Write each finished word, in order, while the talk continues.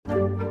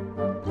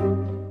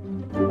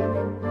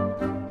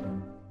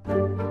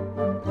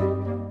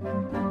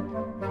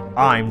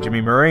I'm Jimmy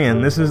Murray,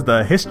 and this is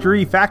the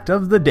History Fact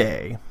of the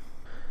Day.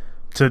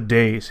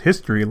 Today's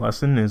history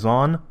lesson is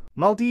on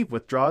Maldives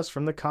withdraws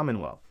from the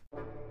Commonwealth.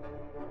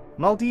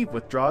 Maldives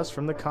withdraws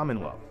from the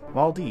Commonwealth.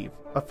 Maldives,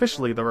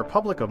 officially the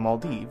Republic of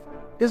Maldives,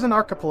 is an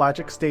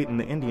archipelagic state in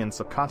the Indian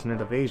subcontinent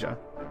of Asia.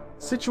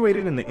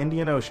 Situated in the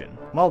Indian Ocean,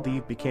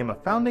 Maldives became a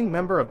founding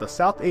member of the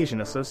South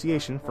Asian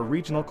Association for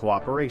Regional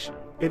Cooperation.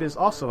 It is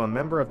also a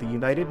member of the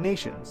United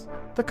Nations,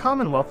 the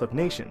Commonwealth of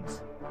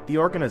Nations, the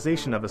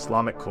Organization of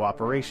Islamic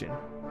Cooperation,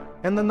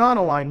 and the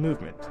Non-Aligned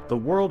Movement. The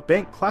World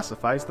Bank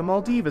classifies the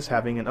Maldives as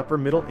having an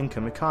upper-middle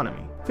income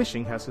economy.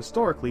 Fishing has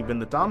historically been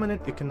the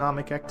dominant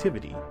economic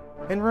activity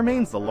and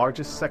remains the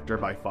largest sector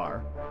by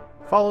far,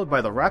 followed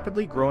by the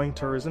rapidly growing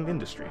tourism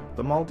industry.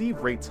 The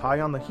Maldives rates high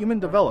on the Human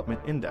Development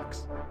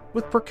Index,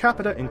 with per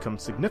capita income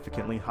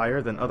significantly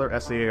higher than other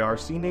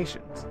SAARC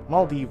nations.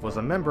 Maldives was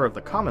a member of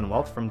the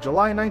Commonwealth from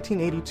July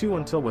 1982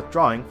 until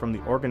withdrawing from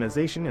the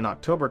organization in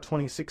October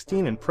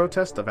 2016 in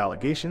protest of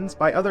allegations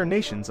by other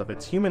nations of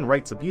its human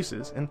rights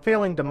abuses and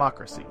failing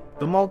democracy.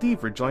 The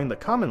Maldives rejoined the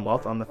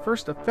Commonwealth on the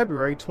 1st of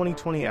February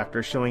 2020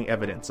 after showing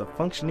evidence of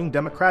functioning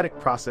democratic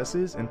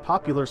processes and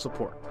popular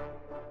support.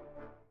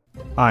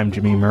 I'm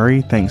Jimmy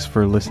Murray. Thanks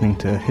for listening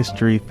to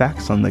History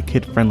Facts on the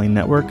Kid Friendly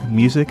Network.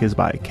 Music is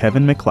by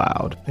Kevin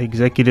MacLeod.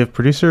 Executive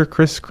producer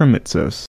Chris Kremitzos.